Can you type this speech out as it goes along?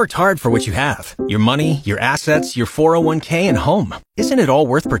Worked hard for what you have. Your money, your assets, your 401k, and home. Isn't it all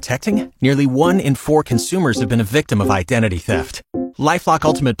worth protecting? Nearly 1 in 4 consumers have been a victim of identity theft. LifeLock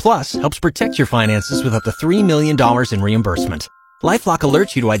Ultimate Plus helps protect your finances with up to $3 million in reimbursement. LifeLock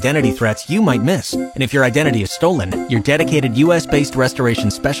alerts you to identity threats you might miss. And if your identity is stolen, your dedicated U.S.-based restoration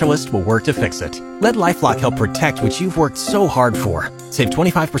specialist will work to fix it. Let LifeLock help protect what you've worked so hard for. Save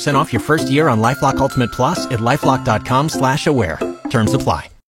 25% off your first year on LifeLock Ultimate Plus at LifeLock.com/aware. Terms apply.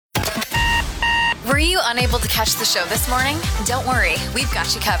 Were you unable to catch the show this morning? Don't worry, we've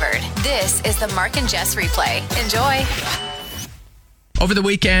got you covered. This is the Mark and Jess Replay. Enjoy. Over the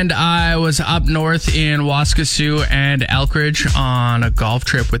weekend, I was up north in Waskesiu and Elkridge on a golf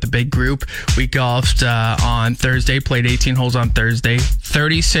trip with a big group. We golfed on Thursday, played 18 holes on Thursday,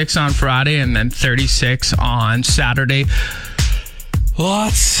 36 on Friday, and then 36 on Saturday.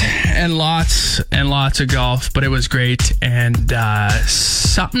 Lots and lots and lots of golf, but it was great. And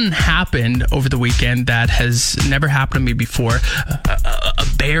something happened over the weekend that has never happened to me before, a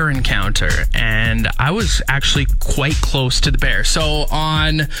bear encounter. And I was actually quite close to the bear. So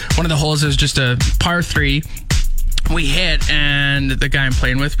on one of the holes, it was just a par 3. We hit, and the guy I'm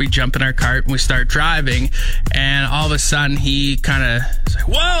playing with, we jump in our cart and we start driving, and all of a sudden he kind of like,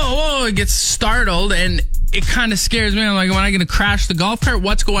 whoa, he gets startled, and it kind of scares me. I'm like, am I going to crash the golf cart?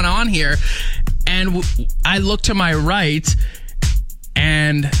 What's going on here? And I look to my right,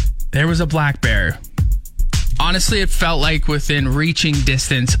 and there was a black bear. Honestly, it felt like within reaching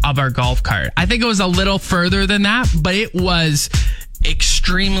distance of our golf cart. I think it was a little further than that, but it was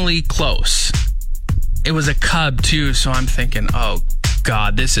extremely close. It was a cub too, so I'm thinking, oh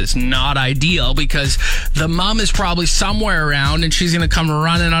God, this is not ideal, because the mom is probably somewhere around and she's going to come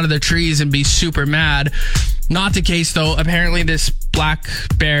running out of the trees and be super mad. Not the case though. Apparently this black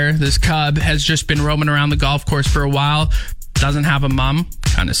bear, this cub, has just been roaming around the golf course for a while. Doesn't have a mom.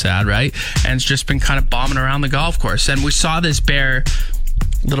 Kind of sad, right? And it's just been kind of bombing around the golf course. And we saw this bear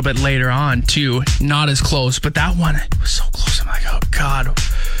a little bit later on too. Not as close, but that one was so close. I'm like, oh God.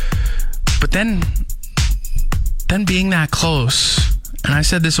 But then being that close, and I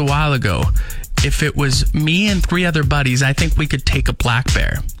said this a while ago, if it was me and 3 other buddies, I think we could take a black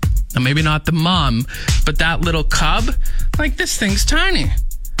bear. Now, maybe not the mom, but that little cub, like, this thing's tiny.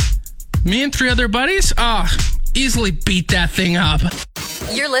 Me and 3 other buddies, easily beat that thing up.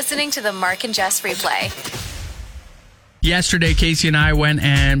 You're listening to the Mark and Jess Replay. Yesterday, Casey and I went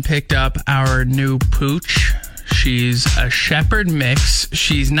and picked up our new pooch. She's a shepherd mix.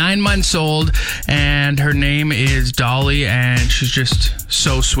 She's 9 months old, and her name is Dolly, and she's just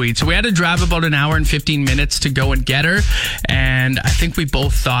so sweet. So we had to drive about an hour and 15 minutes to go and get her, and I think we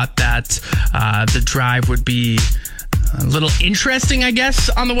both thought that the drive would be a little interesting, I guess,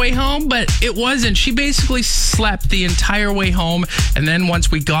 on the way home, but it wasn't. She basically slept the entire way home, and then once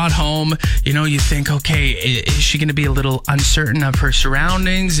we got home, you know, you think, okay, is she going to be a little uncertain of her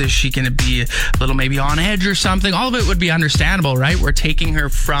surroundings? Is she going to be a little maybe on edge or something? All of it would be understandable, right? We're taking her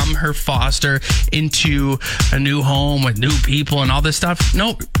from her foster into a new home with new people and all this stuff.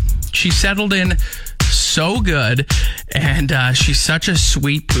 Nope. She settled in so good, and she's such a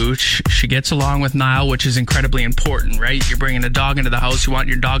sweet pooch. She gets along with Niall, which is incredibly important, right? You're bringing a dog into the house, you want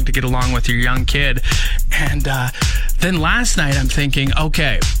your dog to get along with your young kid. And then last night I'm thinking,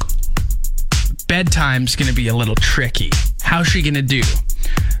 okay, bedtime's gonna be a little tricky. How's she gonna do?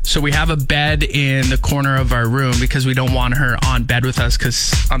 So we have a bed in the corner of our room because we don't want her on the bed with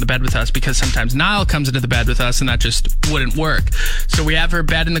us because sometimes Niall comes into the bed with us and that just wouldn't work. So we have her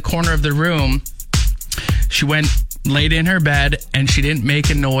bed in the corner of the room. She went, laid in her bed, and she didn't make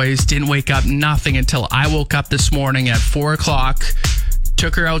a noise, didn't wake up, nothing until I woke up this morning at 4 o'clock,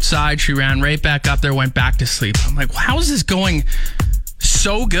 took her outside, she ran right back up there, went back to sleep. I'm like, how is this going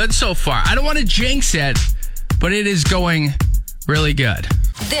so good so far? I don't want to jinx it, but it is going really good.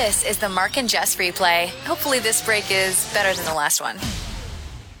 This is the Mark and Jess Replay. Hopefully this break is better than the last one.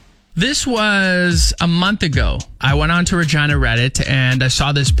 This was a month ago. I went on to Regina Reddit and I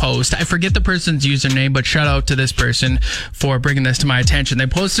saw this post. I forget the person's username, but shout out to this person for bringing this to my attention. They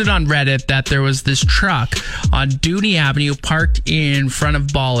posted on Reddit that there was this truck on Dooney Avenue parked in front of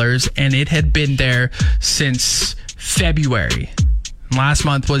Ballers, and it had been there since February. Last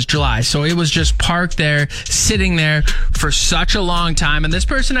month was July. So it was just parked there, sitting there for such a long time. And this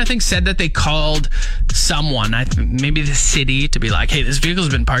person, I think, said that they called someone, maybe the city, to be like, hey, this vehicle's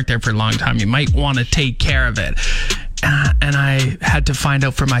been parked there for a long time. You might want to take care of it. And I had to find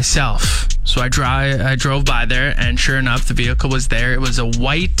out for myself. So I drove by there, and sure enough, the vehicle was there. It was a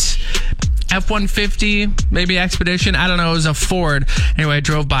white F-150, maybe Expedition. I don't know. It was a Ford. Anyway, I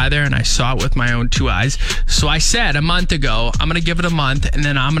drove by there and I saw it with my own two eyes. So I said a month ago, I'm going to give it a month and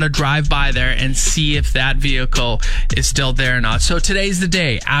then I'm going to drive by there and see if that vehicle is still there or not. So today's the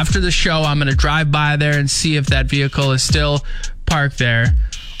day. After the show, I'm going to drive by there and see if that vehicle is still parked there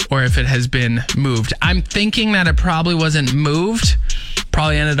or if it has been moved. I'm thinking that it probably wasn't moved.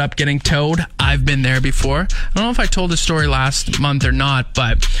 Probably ended up getting towed. I've been there before. I don't know if I told the story last month or not,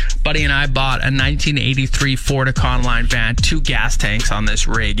 but Buddy and I bought a 1983 Ford Econoline van, 2 gas tanks on this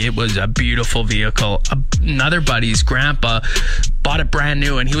rig. It was a beautiful vehicle. Another buddy's grandpa bought it brand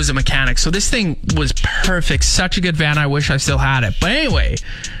new and he was a mechanic. So this thing was perfect. Such a good van. I wish I still had it. But anyway,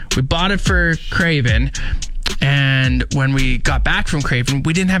 we bought it for Craven. And when we got back from Craven,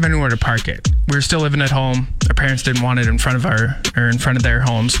 we didn't have anywhere to park it. We were still living at home. Our parents didn't want it in front of their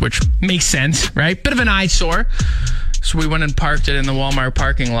homes, which makes sense, right? Bit of an eyesore. So we went and parked it in the Walmart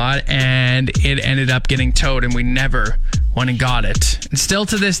parking lot, and it ended up getting towed, and we never went and got it. And still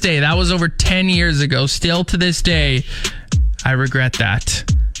to this day, that was over 10 years ago. Still to this day, I regret that.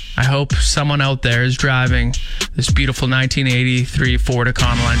 I hope someone out there is driving this beautiful 1983 Ford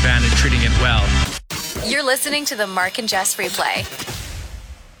Econoline van and treating it well. You're listening to the Mark and Jess Replay.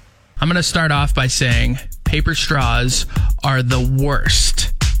 I'm going to start off by saying paper straws are the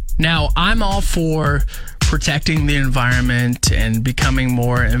worst. Now, I'm all for protecting the environment and becoming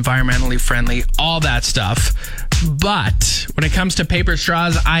more environmentally friendly, all that stuff. But when it comes to paper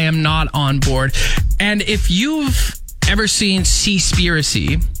straws, I am not on board. And if you've ever seen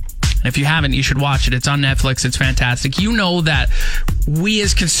Seaspiracy, and if you haven't, you should watch it. It's on Netflix. It's fantastic. You know that we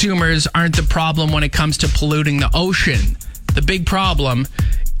as consumers aren't the problem when it comes to polluting the ocean. The big problem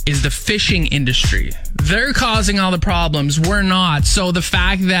is the fishing industry. They're causing all the problems. We're not. So the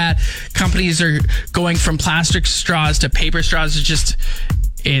fact that companies are going from plastic straws to paper straws is just,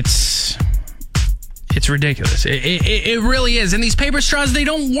 it's ridiculous. It really is. And these paper straws, they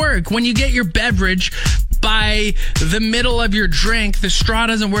don't work. When you get your beverage by the middle of your drink, the straw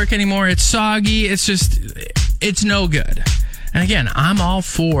doesn't work anymore. It's soggy. It's no good. And again, I'm all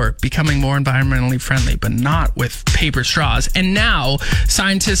for becoming more environmentally friendly, but not with paper straws. And now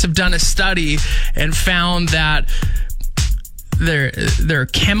scientists have done a study and found that there are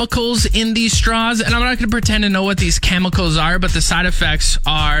chemicals in these straws, and I'm not going to pretend to know what these chemicals are, but the side effects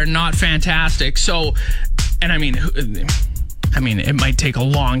are not fantastic. So, and I mean, it might take a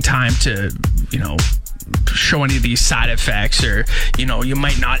long time to, show any of these side effects, or you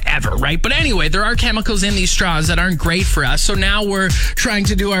might not ever, right? But anyway, there are chemicals in these straws that aren't great for us. So now we're trying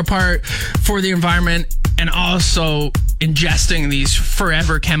to do our part for the environment and also ingesting these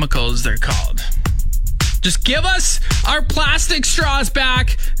forever chemicals, they're called. Just give us our plastic straws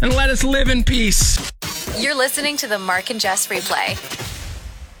back and let us live in peace. You're listening to the Mark and Jess Replay.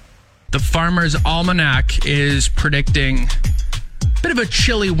 The Farmer's Almanac is predicting a bit of a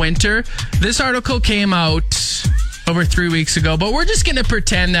chilly winter. This article came out over 3 weeks ago, but we're just going to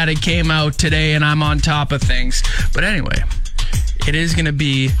pretend that it came out today and I'm on top of things. But anyway, it is going to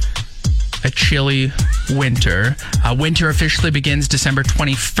be a chilly winter. Winter officially begins December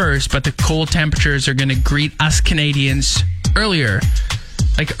 21st, but the cold temperatures are going to greet us Canadians earlier,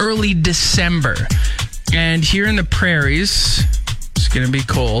 like early December. And here in the prairies, it's going to be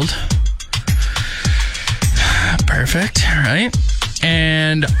cold. Perfect, all right?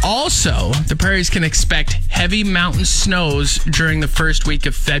 And also, the prairies can expect heavy mountain snows during the first week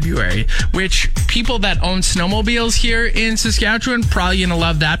of February, which people that own snowmobiles here in Saskatchewan probably going to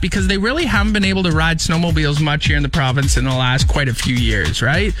love that, because they really haven't been able to ride snowmobiles much here in the province in the last quite a few years,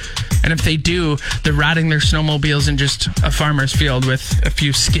 right? And if they do, they're riding their snowmobiles in just a farmer's field with a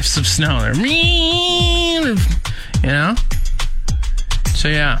few skiffs of snow. They're, So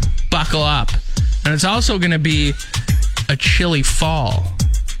yeah, buckle up. And it's also going to be a chilly fall.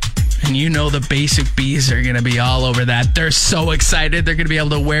 And the basic bees are going to be all over that. They're so excited. They're going to be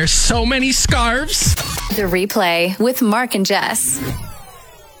able to wear so many scarves. The Replay with Mark and Jess.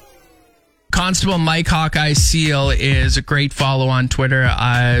 Constable Mike Hawkeye Seal is a great follow on Twitter.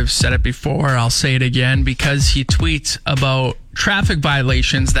 I've said it before. I'll say it again, because he tweets about traffic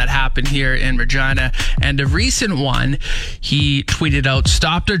violations that happen here in Regina. And a recent one, he tweeted out,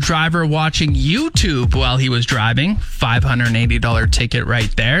 stopped a driver watching YouTube while he was driving. $580 ticket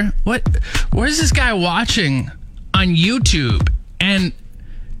right there. Where's this guy watching on YouTube? And,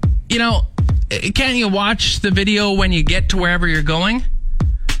 can't you watch the video when you get to wherever you're going?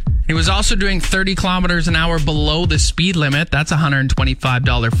 He was also doing 30 kilometers an hour below the speed limit. That's a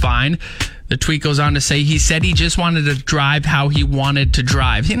 $125 fine. The tweet goes on to say he said he just wanted to drive how he wanted to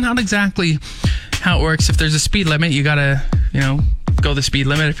drive. Not exactly how it works. If there's a speed limit, you got to, go the speed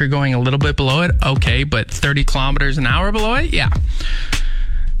limit if you're going a little bit below it. Okay, but 30 kilometers an hour below it? Yeah.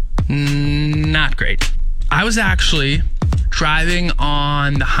 Not great. I was actually driving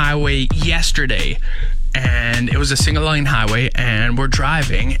on the highway yesterday, and it was a single lane highway, and we're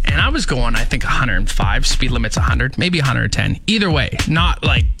driving, and I was going, I think 105, speed limit's 100, maybe 110. Either way, not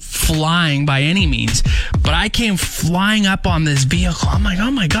like flying by any means, but I came flying up on this vehicle. I'm like,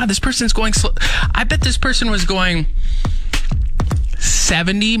 oh my God, this person's going slow. I bet this person was going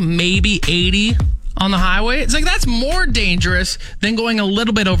 70, maybe 80 on the highway. It's like, that's more dangerous than going a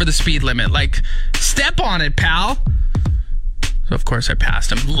little bit over the speed limit. Like, step on it, pal. So, of course, I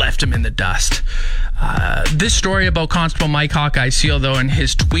passed him, left him in the dust. This story about Constable Mike Hawkeye Seal, though, and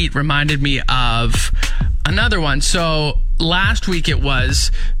his tweet reminded me of another one. So last week there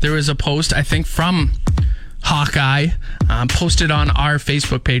was a post, I think, from Hawkeye, posted on our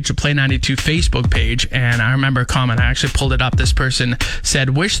Facebook page, the Play 92 Facebook page, and I remember a comment, I actually pulled it up. This person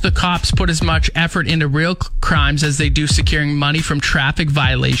said, wish the cops put as much effort into real crimes as they do securing money from traffic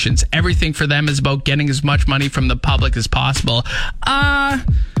violations. Everything for them is about getting as much money from the public as possible.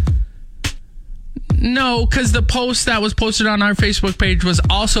 No, because the post that was posted on our Facebook page was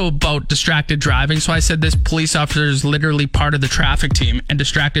also about distracted driving. So I said this police officer is literally part of the traffic team, and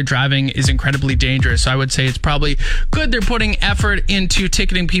distracted driving is incredibly dangerous. So I would say it's probably good they're putting effort into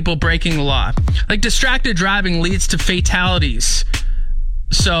ticketing people breaking the law. Like, distracted driving leads to fatalities.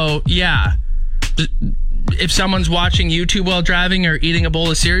 So, yeah. If someone's watching YouTube while driving or eating a bowl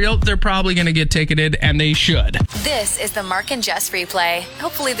of cereal, they're probably going to get ticketed, and they should. This is the Mark and Jess Replay.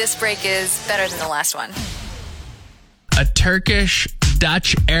 Hopefully this break is better than the last one. A Turkish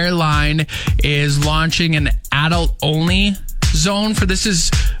Dutch airline is launching an adult-only zone for this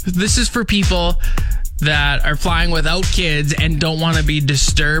is for people that are flying without kids and don't want to be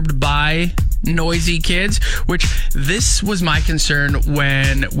disturbed by noisy kids, which this was my concern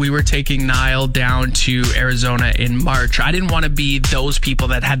when we were taking Niall down to Arizona in March. I didn't want to be those people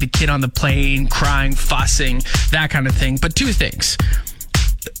that had the kid on the plane crying, fussing, that kind of thing. But two things.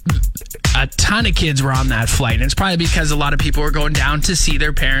 A ton of kids were on that flight, and it's probably because a lot of people were going down to see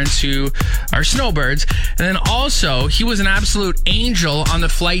their parents who are snowbirds. And then also, he was an absolute angel on the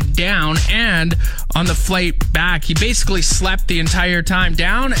flight down and on the flight back. He basically slept the entire time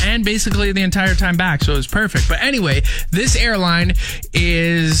down and basically the entire time back, so it was perfect. But anyway, this airline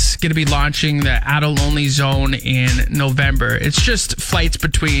is going to be launching the adult-only zone in November. It's just flights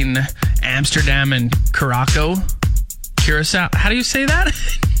between Amsterdam and Curacao. How do you say that?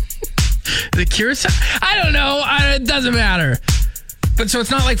 The Curacao? I don't know. It doesn't matter. But so it's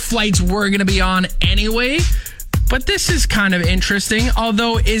not like flights we're going to be on anyway. But this is kind of interesting.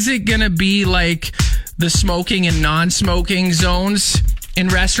 Although, is it going to be like the smoking and non-smoking zones in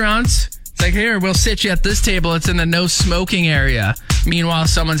restaurants? It's like, here, we'll sit you at this table. It's in the no smoking area. Meanwhile,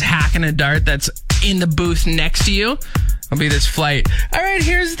 someone's hacking a dart that's in the booth next to you. It'll be this flight. All right,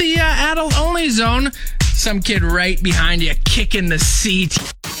 here's the adult-only zone. Some kid right behind you kicking the seat.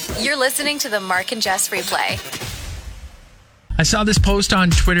 You're listening to the Mark and Jess Replay. I saw this post on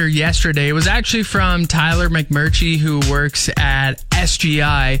Twitter yesterday. It was actually from Tyler McMurtry, who works at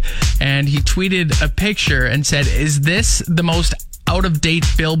SGI, and he tweeted a picture and said, is this the most out-of-date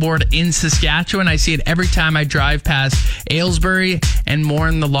billboard in Saskatchewan? I see it every time I drive past Aylesbury and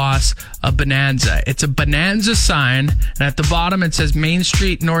mourn the loss of Bonanza. It's a Bonanza sign, and at the bottom it says Main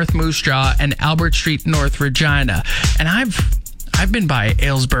Street North Moose Jaw and Albert Street North Regina. And I've been by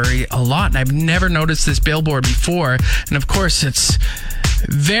Aylesbury a lot, and I've never noticed this billboard before. And of course, it's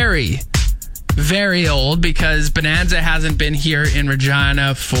very, very old because Bonanza hasn't been here in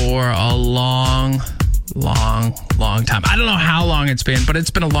Regina for a long time. I don't know how long it's been, but it's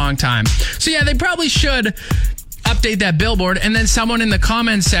been a long time. So yeah, they probably should update that billboard. And then someone in the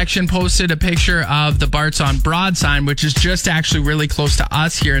comments section posted a picture of the Bart's on Broad sign, which is just actually really close to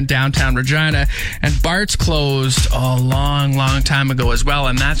us here in downtown Regina. And Bart's closed a long time ago as well.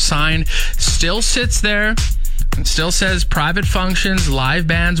 And that sign still sits there and still says private functions, live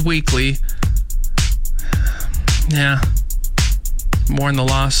bands weekly. Yeah. Mourn the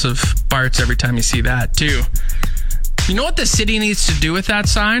loss of Bart's every time you see that too. You know what the city needs to do with that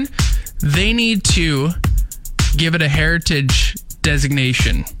sign? They need to give it a heritage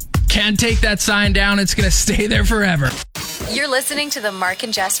designation. Can't take that sign down. It's going to stay there forever. You're listening to the Mark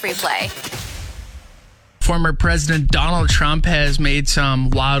and Jess Replay. Former President Donald Trump has made some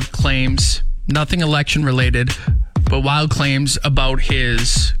wild claims, nothing election related, but wild claims about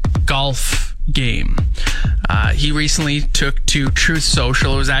his golf game. He recently took to Truth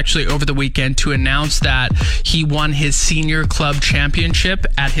Social. It was actually over the weekend to announce that he won his senior club championship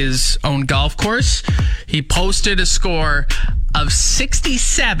at his own golf course. He posted a score of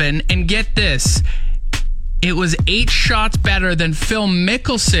 67. And get this, it was 8 shots better than Phil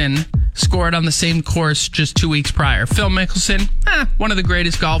Mickelson scored on the same course just 2 weeks prior. Phil Mickelson, one of the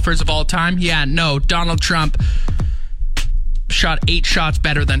greatest golfers of all time. Yeah, no, Donald Trump shot 8 shots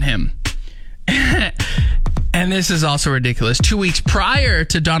better than him. And this is also ridiculous. 2 weeks prior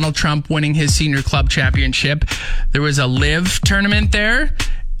to Donald Trump winning his senior club championship, there was a live tournament there,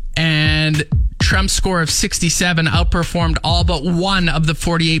 and Trump's score of 67 outperformed all but one of the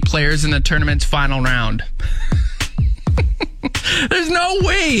 48 players in the tournament's final round. There's no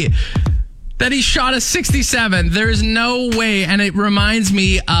way that he shot a 67. There's no way. And it reminds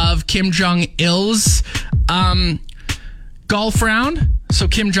me of Kim Jong-il's golf round. So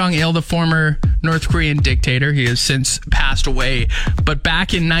Kim Jong-il, the former North Korean dictator, he has since passed away. But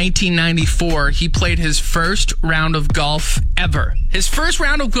back in 1994, he played his first round of golf ever. His first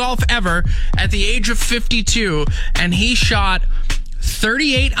round of golf ever at the age of 52. And he shot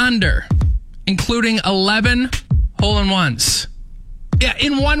 38 under, including 11 hole-in-ones. Yeah,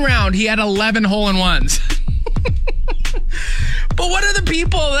 in one round, he had 11 hole-in-ones. But what are the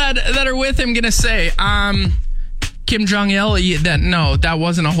people that are with him going to say? Kim Jong-il, no, that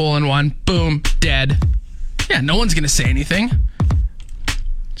wasn't a hole-in-one. Boom, dead. Yeah, no one's going to say anything.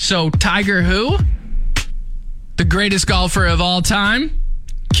 So, Tiger who? The greatest golfer of all time?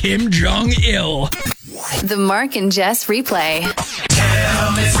 Kim Jong-il. The Mark and Jess Replay.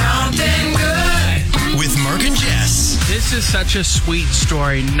 Tell me something good with Mark and Jess. This is such a sweet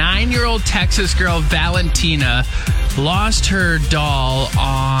story. 9-year-old Texas girl Valentina lost her doll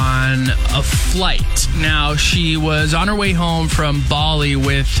on a flight. Now, she was on her way home from Bali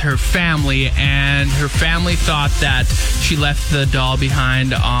with her family, and her family thought that she left the doll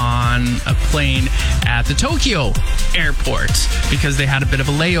behind on a plane at the Tokyo airport because they had a bit of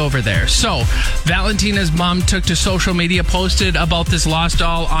a layover there. So, Valentina's mom took to social media, posted about this lost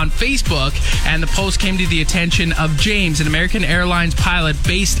doll on Facebook, and the post came to the attention of James, an American Airlines pilot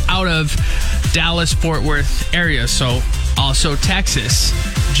based out of Dallas-Fort Worth area, so also Texas.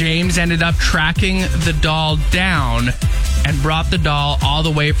 James ended up tracking the doll down and brought the doll all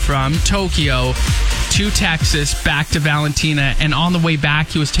the way from Tokyo to Texas back to Valentina, and on the way back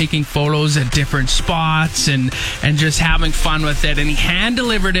he was taking photos at different spots and just having fun with it, and he hand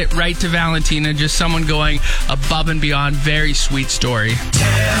delivered it right to Valentina, just someone going above and beyond. Very sweet story.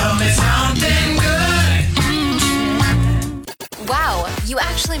 Tell me something good. Wow, you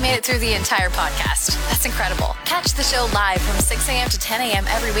actually made it through the entire podcast. That's incredible. Catch the show live from 6 a.m. to 10 a.m.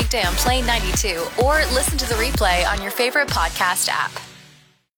 every weekday on Play 92, or listen to the replay on your favorite podcast app.